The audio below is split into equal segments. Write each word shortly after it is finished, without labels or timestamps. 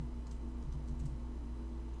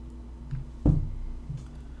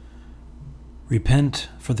Repent,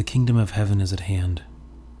 for the kingdom of heaven is at hand.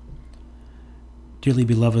 Dearly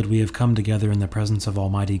beloved, we have come together in the presence of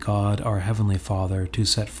Almighty God, our Heavenly Father, to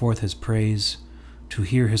set forth His praise, to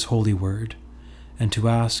hear His holy word, and to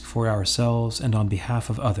ask for ourselves and on behalf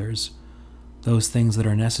of others those things that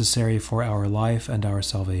are necessary for our life and our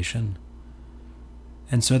salvation.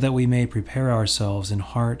 And so that we may prepare ourselves in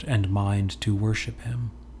heart and mind to worship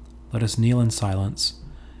Him, let us kneel in silence,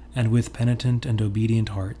 and with penitent and obedient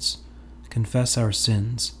hearts confess our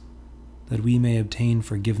sins, that we may obtain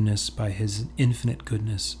forgiveness by His infinite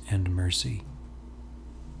goodness and mercy.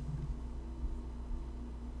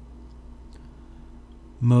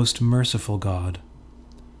 Most merciful God,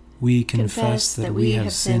 we confess that we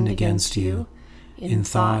have sinned against You in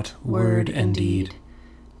thought, word, and deed,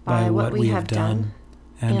 by what we have done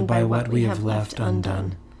and by what we have left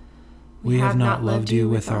undone. We have not loved You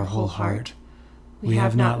with our whole heart. We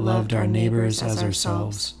have not loved our neighbors as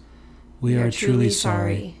ourselves. We are truly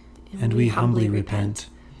sorry, and we humbly repent.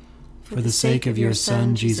 For the sake of Your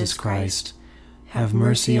Son, Jesus Christ, have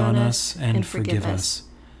mercy on us and forgive us,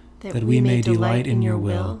 that we may delight in Your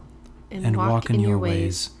will and walk in Your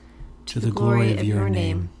ways, to the glory of Your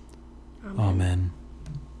name. Amen.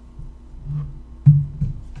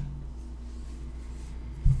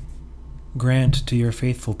 Grant to Your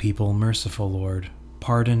faithful people, merciful Lord,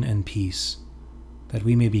 pardon and peace, that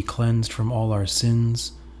we may be cleansed from all our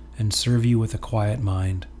sins and serve You with a quiet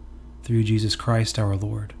mind, through Jesus Christ our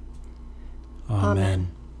Lord.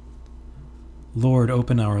 Amen. Lord,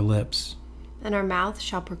 open our lips, and our mouth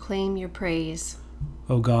shall proclaim Your praise.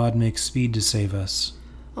 O God, make speed to save us.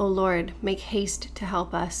 O Lord, make haste to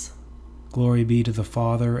help us. Glory be to the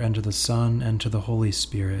Father, and to the Son, and to the Holy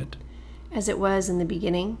Spirit. As it was in the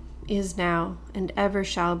beginning, is now, and ever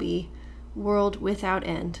shall be, world without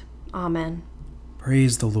end. Amen.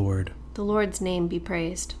 Praise the Lord. The Lord's name be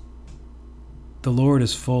praised. The Lord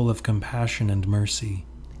is full of compassion and mercy.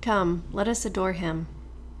 Come, let us adore Him.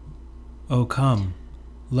 O come,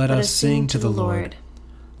 let us sing to the Lord.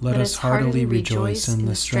 Let us heartily rejoice in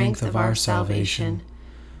the strength of our salvation.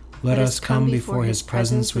 Let us come before His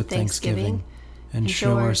presence with thanksgiving, and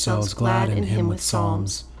show ourselves glad in Him with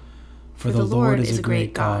psalms. For the Lord is a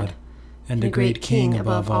great God, and a great King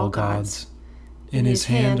above all gods. In His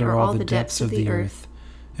hand are all the depths of the earth,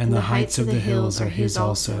 and the heights of the hills are His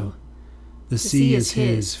also. The sea is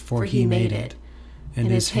His, for He made it, and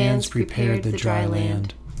His hands prepared the dry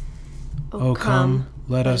land. O come,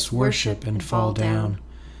 let us worship and fall down,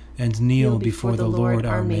 and kneel before the Lord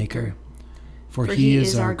our Maker. For He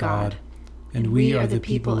is our God, and we are the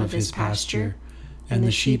people of His pasture, and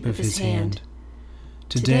the sheep of His hand.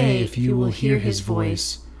 Today, if you will hear His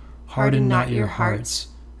voice, harden not your hearts,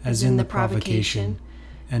 as in the provocation,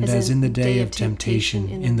 and as in the day of temptation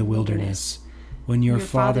in the wilderness, when your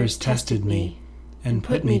fathers tested me, and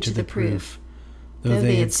put me to the proof, though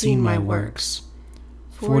they had seen my works.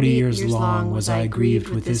 40 years long was I grieved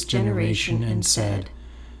with this generation, and said,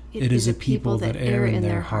 It is a people that err in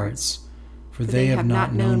their hearts, for they have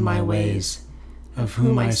not known my ways, of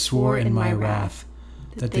whom I swore in my wrath,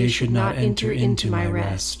 that they should not enter into my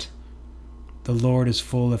rest. The Lord is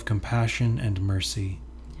full of compassion and mercy.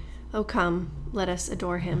 O come, let us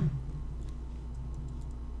adore Him.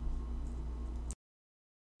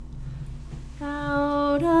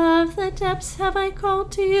 Out of the depths have I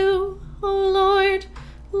called to You, O Lord.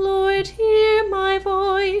 Lord, hear my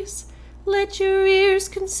voice. Let Your ears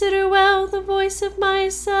consider well the voice of my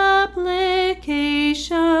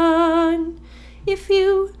supplication. If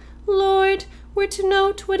You, Lord, were to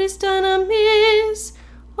note what is done amiss,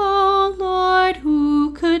 O Lord,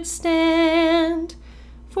 who could stand?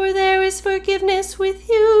 For there is forgiveness with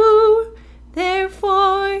You,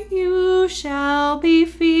 therefore You shall be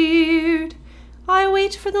feared. I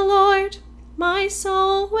wait for the Lord, my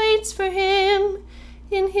soul waits for Him.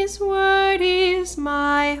 In His word is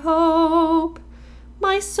my hope.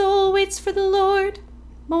 My soul waits for the Lord,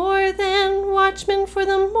 more than watchmen for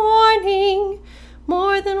the morning,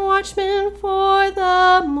 more than watchmen for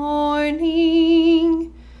the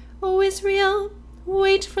morning. O Israel,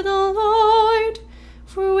 wait for the Lord,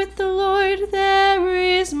 for with the Lord there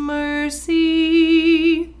is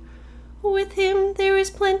mercy. With Him there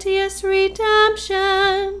is plenteous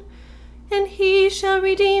redemption, and He shall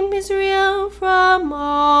redeem Israel from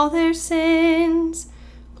all their sins.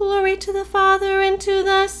 Glory to the Father, and to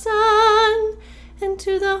the Son, and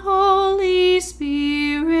to the Holy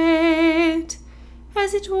Spirit,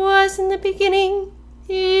 as it was in the beginning,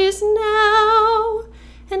 is now,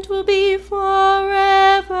 and will be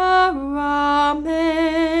forever.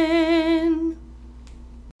 Amen.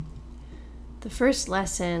 The first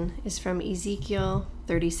lesson is from Ezekiel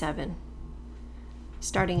 37.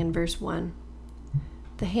 starting in verse 1.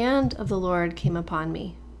 The hand of the Lord came upon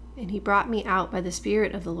me, and he brought me out by the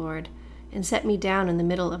Spirit of the Lord, and set me down in the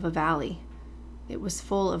middle of a valley. It was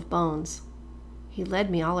full of bones. He led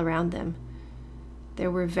me all around them.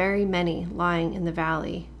 There were very many lying in the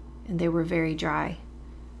valley, and they were very dry.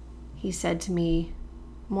 He said to me,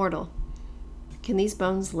 Mortal, can these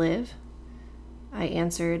bones live? I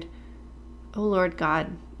answered, O Lord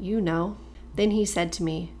God, you know. Then he said to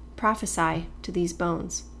me, Prophesy to these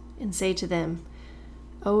bones, and say to them,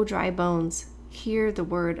 O dry bones, hear the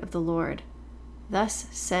word of the Lord. Thus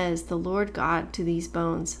says the Lord God to these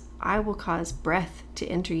bones, I will cause breath to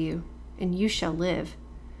enter you, and you shall live.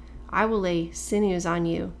 I will lay sinews on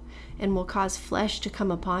you, and will cause flesh to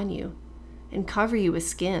come upon you, and cover you with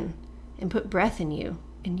skin, and put breath in you,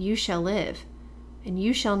 and you shall live, and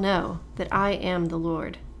you shall know that I am the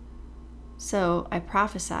Lord. So I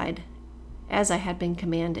prophesied as I had been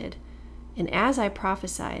commanded, and as I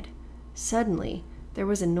prophesied, suddenly there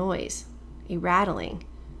was a noise, a rattling,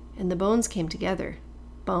 and the bones came together,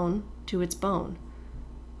 bone to its bone.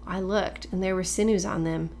 I looked, and there were sinews on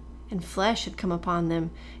them, and flesh had come upon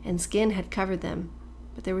them, and skin had covered them,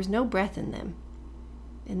 but there was no breath in them.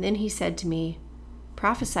 And then he said to me,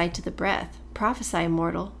 Prophesy to the breath, prophesy,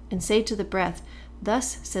 mortal, and say to the breath,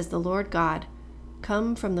 Thus says the Lord God,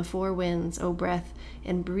 Come from the four winds, O breath,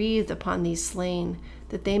 and breathe upon these slain,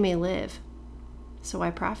 that they may live. So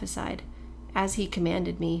I prophesied, as he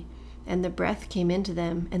commanded me, and the breath came into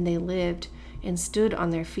them, and they lived, and stood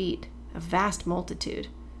on their feet, a vast multitude.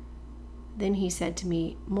 Then he said to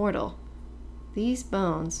me, Mortal, these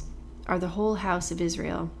bones are the whole house of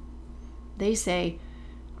Israel. They say,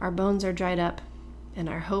 Our bones are dried up, and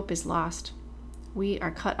our hope is lost. We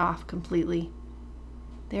are cut off completely.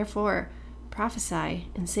 Therefore, prophesy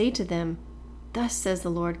and say to them, Thus says the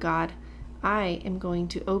Lord God, I am going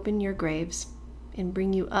to open your graves and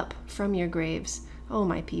bring you up from your graves, O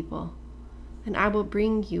my people. And I will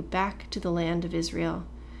bring you back to the land of Israel,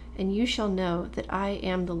 and you shall know that I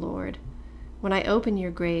am the Lord, when I open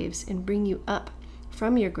your graves and bring you up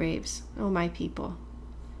from your graves, O my people.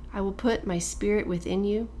 I will put my spirit within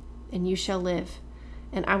you, and you shall live,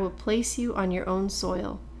 and I will place you on your own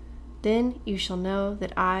soil. Then you shall know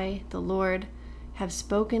that I, the Lord, have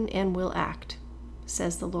spoken and will act,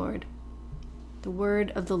 says the Lord. The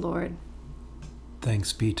word of the Lord.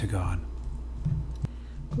 Thanks be to God.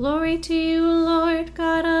 Glory to you, Lord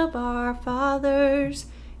God of our fathers.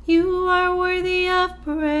 You are worthy of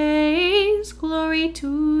praise. Glory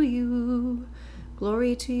to you.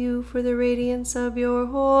 Glory to you for the radiance of your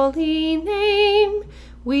holy name.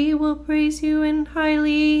 We will praise you and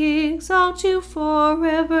highly exalt you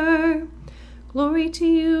forever. Glory to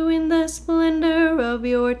you in the splendor of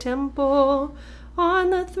your temple,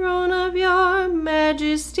 on the throne of your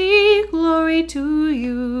majesty. Glory to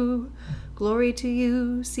you. Glory to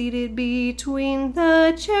you, seated between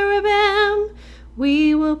the cherubim.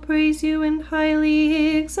 We will praise you and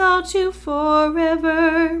highly exalt you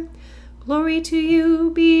forever. Glory to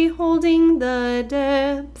you, beholding the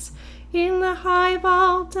depths in the high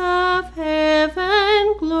vault of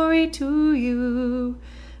heaven. Glory to you.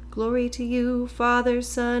 Glory to you, Father,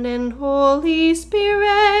 Son, and Holy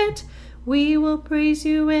Spirit. We will praise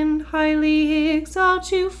you and highly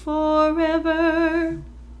exalt you forever.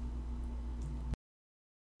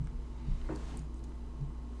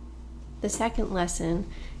 The second lesson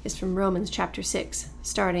is from Romans chapter 6,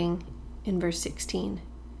 starting in verse 16.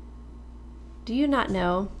 Do you not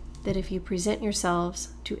know that if you present yourselves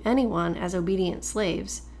to anyone as obedient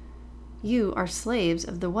slaves, you are slaves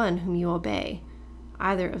of the one whom you obey,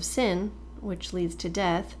 either of sin, which leads to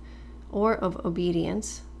death, or of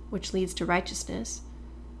obedience, which leads to righteousness?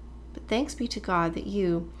 But thanks be to God that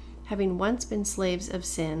you, having once been slaves of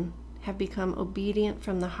sin, have become obedient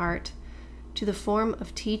from the heart to the form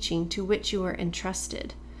of teaching to which you are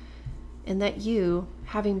entrusted, and that you,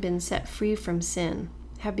 having been set free from sin,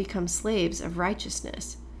 have become slaves of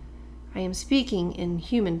righteousness. I am speaking in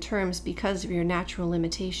human terms because of your natural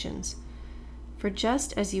limitations. For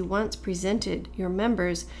just as you once presented your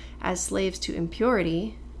members as slaves to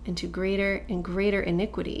impurity and to greater and greater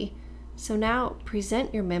iniquity, so now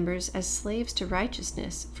present your members as slaves to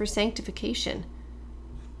righteousness for sanctification.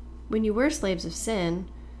 When you were slaves of sin,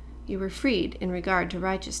 you were freed in regard to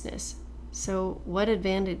righteousness. So what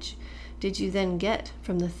advantage did you then get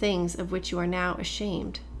from the things of which you are now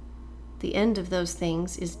ashamed? The end of those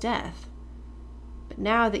things is death. But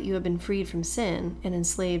now that you have been freed from sin and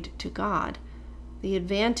enslaved to God, the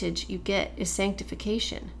advantage you get is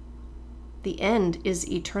sanctification. The end is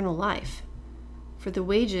eternal life. For the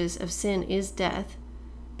wages of sin is death,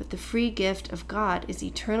 but the free gift of God is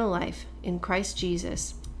eternal life in Christ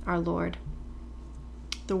Jesus, our Lord.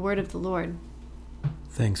 The word of the Lord.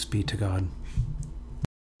 Thanks be to God.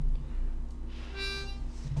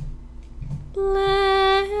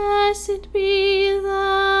 Blessed be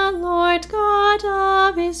the Lord God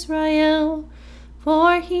of Israel,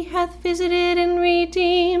 for he hath visited and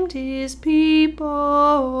redeemed his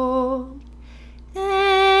people,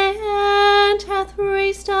 and hath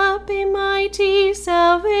raised up a mighty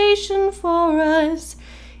salvation for us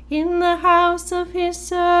in the house of his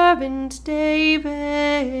servant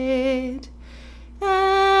David,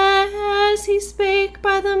 as he spake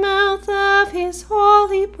by the mouth of his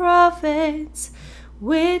holy prophets,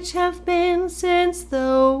 which have been since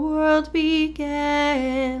the world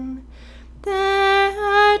began,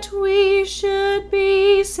 that we should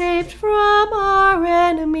be saved from our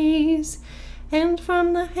enemies and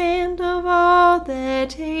from the hand of all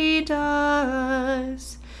that hate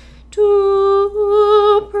us,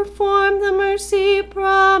 to perform the mercy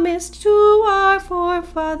promised to our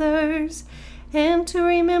forefathers, and to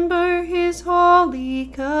remember his holy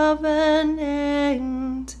covenant,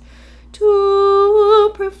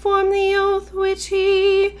 to perform the oath which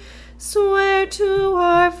he sware to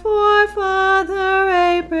our forefather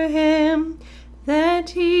Abraham,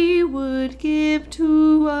 that he would give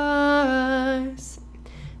to us,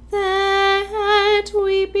 that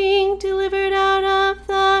we, being delivered out of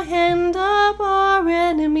the hand of our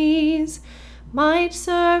enemies, might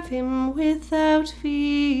serve him without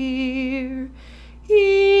fear,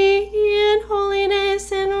 in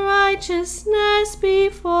holiness and righteousness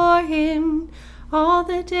before him all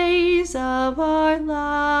the days of our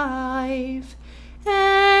life.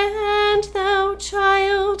 And thou,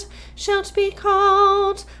 child, shalt be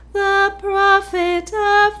called the prophet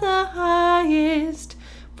of the highest,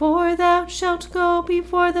 for thou shalt go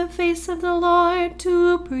before the face of the Lord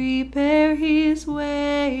to prepare his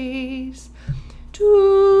ways,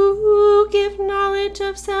 to give knowledge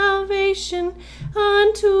of salvation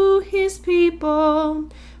unto his people,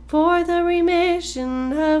 for the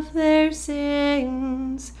remission of their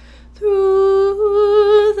sins,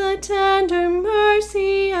 through the tender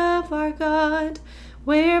mercy of our God,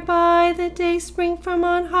 whereby the dayspring from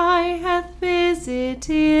on high hath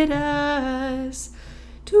visited us,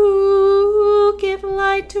 to give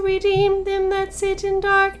light, to redeem them that sit in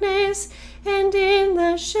darkness and in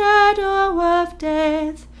the shadow of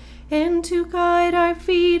death, and to guide our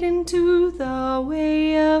feet into the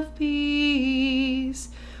way of peace,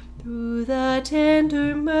 through the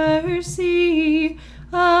tender mercy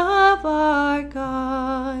of our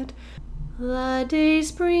God. The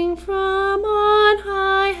dayspring from on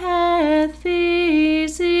high hath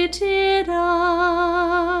visited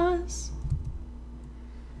us.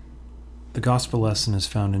 The Gospel lesson is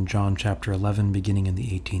found in John chapter 11, beginning in the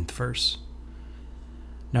 18th verse.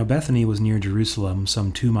 Now Bethany was near Jerusalem,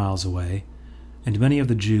 some 2 miles away, and many of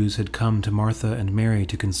the Jews had come to Martha and Mary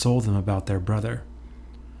to console them about their brother.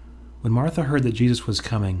 When Martha heard that Jesus was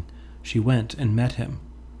coming, she went and met him,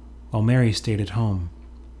 while Mary stayed at home.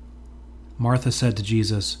 Martha said to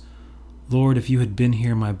Jesus, "Lord, if you had been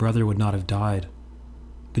here, my brother would not have died.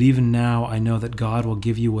 But even now I know that God will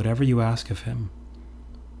give you whatever you ask of him."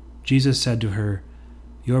 Jesus said to her,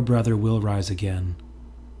 "Your brother will rise again."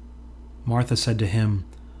 Martha said to him,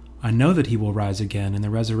 "I know that he will rise again in the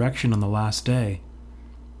resurrection on the last day."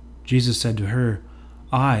 Jesus said to her,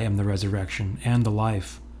 "I am the resurrection and the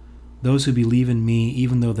life. Those who believe in me,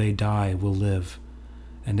 even though they die, will live.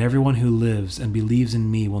 And everyone who lives and believes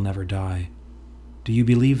in me will never die. Do you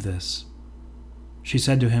believe this?" She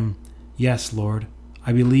said to him, "Yes, Lord,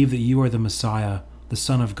 I believe that you are the Messiah, the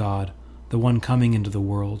Son of God, the one coming into the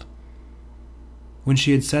world." When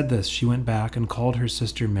she had said this, she went back and called her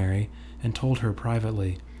sister Mary and told her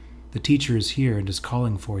privately, "The teacher is here and is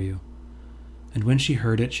calling for you." And when she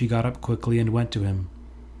heard it, she got up quickly and went to him.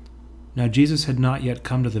 Now Jesus had not yet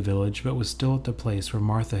come to the village, but was still at the place where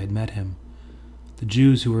Martha had met him. The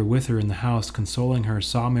Jews who were with her in the house, consoling her,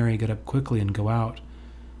 saw Mary get up quickly and go out.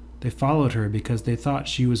 They followed her because they thought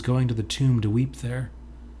she was going to the tomb to weep there.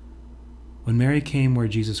 When Mary came where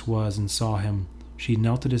Jesus was and saw him, she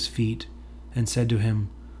knelt at his feet and said to him,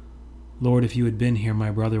 "Lord, if you had been here,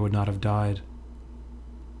 my brother would not have died."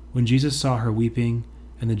 When Jesus saw her weeping,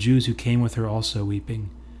 and the Jews who came with her also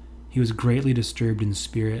weeping, he was greatly disturbed in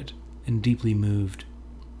spirit and deeply moved.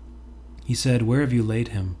 He said, "Where have you laid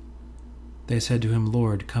him?" They said to him,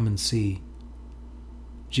 "Lord, come and see."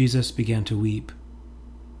 Jesus began to weep.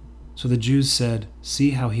 So the Jews said, "See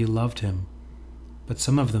how he loved him." But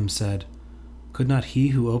some of them said, "Could not he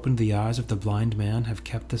who opened the eyes of the blind man have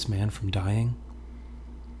kept this man from dying?"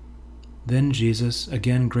 Then Jesus,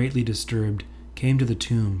 again greatly disturbed, came to the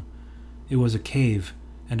tomb. It was a cave,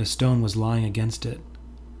 and a stone was lying against it.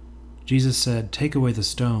 Jesus said, "Take away the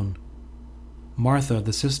stone." Martha,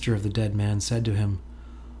 the sister of the dead man, said to him,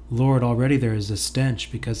 "Lord, already there is a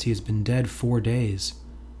stench, because he has been dead 4 days."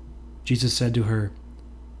 Jesus said to her,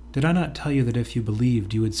 "Did I not tell you that if you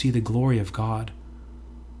believed, you would see the glory of God?"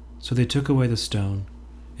 So they took away the stone,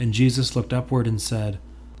 and Jesus looked upward and said,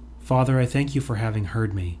 "Father, I thank you for having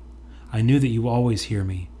heard me. I knew that you always hear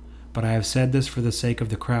me, but I have said this for the sake of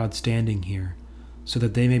the crowd standing here, so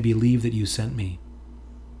that they may believe that you sent me."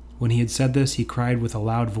 When he had said this, he cried with a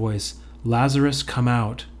loud voice, "Lazarus, come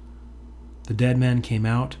out!" The dead man came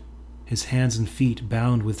out, his hands and feet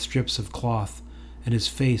bound with strips of cloth, and his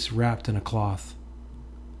face wrapped in a cloth.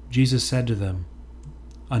 Jesus said to them,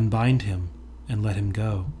 "Unbind him and let him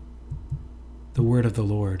go." The word of the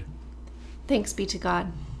Lord. Thanks be to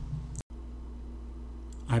God.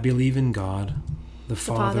 I believe in God, the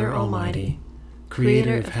Father Almighty,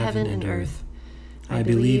 creator of heaven and earth. I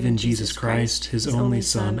believe in Jesus Christ, his only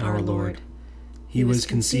Son, our Lord. He was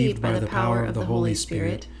conceived by the power of the Holy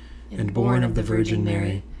Spirit and born of the Virgin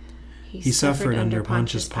Mary. He suffered under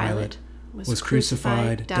Pontius Pilate, was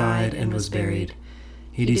crucified, died, and was buried.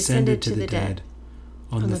 He descended to the dead.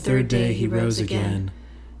 On the third day he rose again.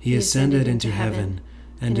 He ascended into heaven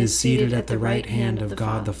and is seated at the right hand of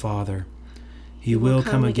God the Father. He will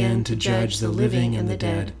come again to judge the living and the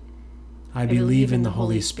dead. I believe in the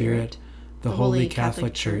Holy Spirit, the Holy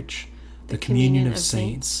Catholic Church, the communion of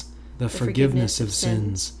saints, the forgiveness of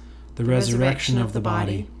sins, the resurrection of the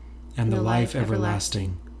body, and the life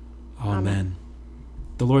everlasting. Amen.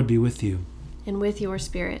 The Lord be with you. And with your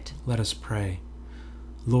spirit. Let us pray.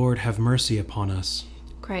 Lord, have mercy upon us.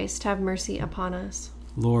 Christ, have mercy upon us.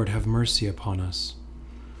 Lord, have mercy upon us.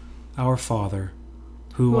 Our Father,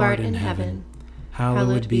 who art in heaven,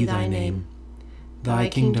 hallowed be thy name. Thy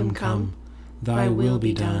kingdom come, thy will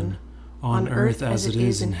be done, on earth as it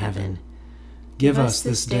is in heaven. Give us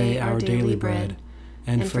this day our daily bread,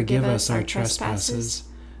 and forgive us our trespasses,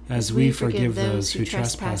 as we forgive those who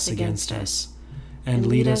trespass against us. And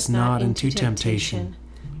lead us not into temptation,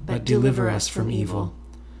 but deliver us from evil.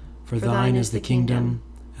 For thine is the kingdom,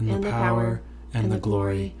 and the power, and the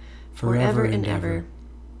glory, forever and ever.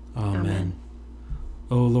 Amen.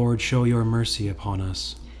 O Lord, show your mercy upon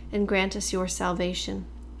us. And grant us your salvation.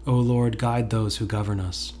 O Lord, guide those who govern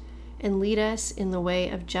us. And lead us in the way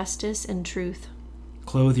of justice and truth.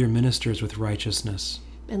 Clothe your ministers with righteousness.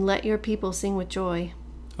 And let your people sing with joy.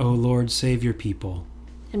 O Lord, save your people.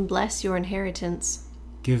 And bless your inheritance.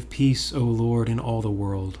 Give peace, O Lord, in all the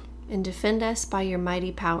world. And defend us by your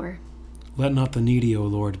mighty power. Let not the needy, O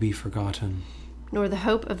Lord, be forgotten. Nor the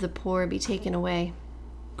hope of the poor be taken away.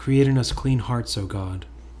 Create in us clean hearts, O God.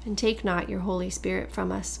 And take not your Holy Spirit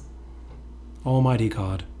from us. Almighty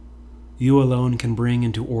God, you alone can bring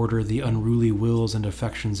into order the unruly wills and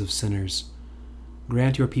affections of sinners.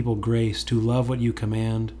 Grant your people grace to love what you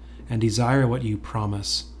command and desire what you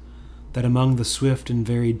promise, that among the swift and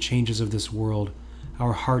varied changes of this world,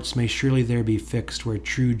 our hearts may surely there be fixed where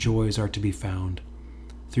true joys are to be found.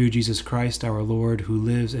 Through Jesus Christ our Lord, who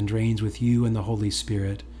lives and reigns with you in the Holy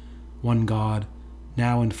Spirit, one God,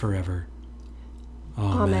 now and forever.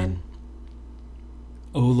 Amen.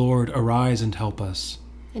 O Lord, arise and help us.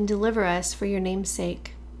 And deliver us for your name's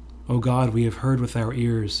sake. O God, we have heard with our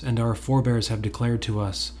ears, and our forebears have declared to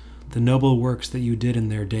us, the noble works that you did in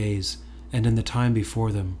their days, and in the time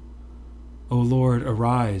before them. O Lord,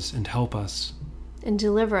 arise and help us. And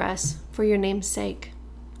deliver us for your name's sake.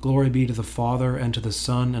 Glory be to the Father, and to the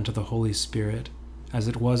Son, and to the Holy Spirit, as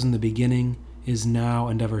it was in the beginning, is now,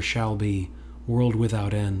 and ever shall be, world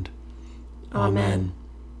without end. Amen.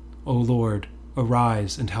 O Lord,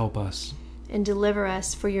 arise and help us. And deliver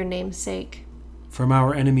us for your name's sake. From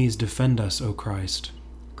our enemies defend us, O Christ.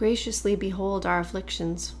 Graciously behold our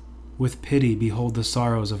afflictions. With pity behold the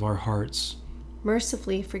sorrows of our hearts.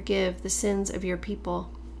 Mercifully forgive the sins of your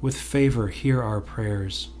people. With favor hear our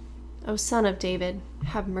prayers. O Son of David,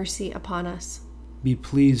 have mercy upon us. Be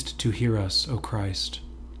pleased to hear us, O Christ.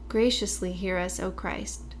 Graciously hear us, O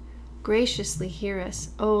Christ. Graciously hear us,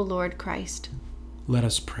 O Lord Christ. Let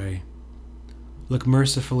us pray. Look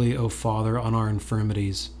mercifully, O Father, on our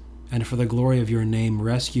infirmities, and for the glory of your name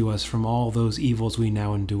rescue us from all those evils we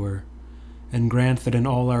now endure, and grant that in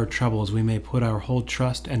all our troubles we may put our whole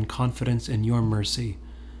trust and confidence in your mercy,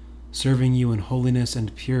 serving you in holiness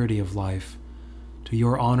and purity of life, to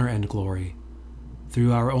your honor and glory,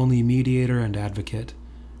 through our only mediator and advocate,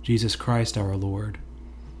 Jesus Christ our Lord.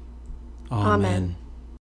 Amen.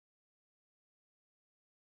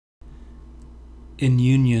 In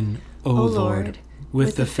union, O Lord,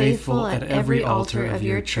 with the faithful at every altar of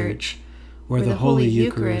your church, where the Holy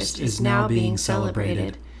Eucharist is now being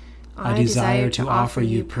celebrated, I desire to offer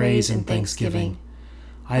you praise and thanksgiving.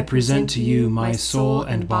 I present to you my soul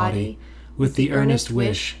and body, with the earnest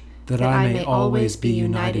wish that I may always be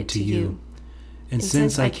united to you. And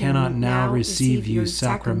since I cannot now receive you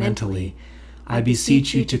sacramentally, I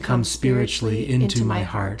beseech you to come spiritually into my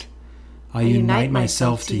heart. I unite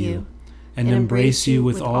myself to you, and embrace you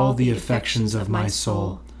with all the affections of my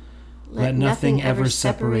soul. Let nothing ever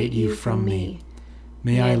separate you from me.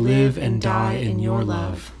 May I live and die in your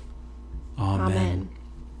love. Amen.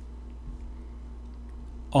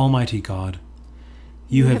 Almighty God,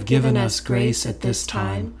 you have given us grace at this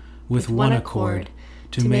time, with one accord,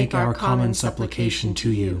 to make our common supplication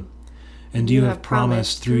to you. And you have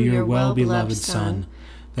promised through your well-beloved Son,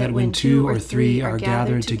 that when 2 or 3 are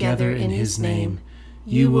gathered together in his name,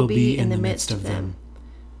 you will be in the midst of them.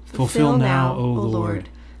 Fulfill now, O Lord,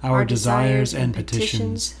 our desires and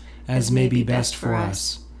petitions, as may be best for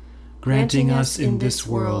us, granting us in this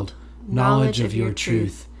world knowledge of your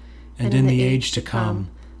truth, and in the age to come,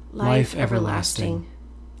 life everlasting.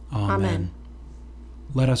 Amen.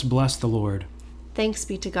 Let us bless the Lord. Thanks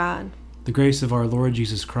be to God. The grace of our Lord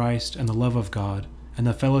Jesus Christ, and the love of God, and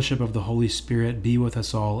the fellowship of the Holy Spirit be with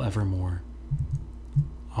us all evermore.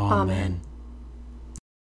 Amen.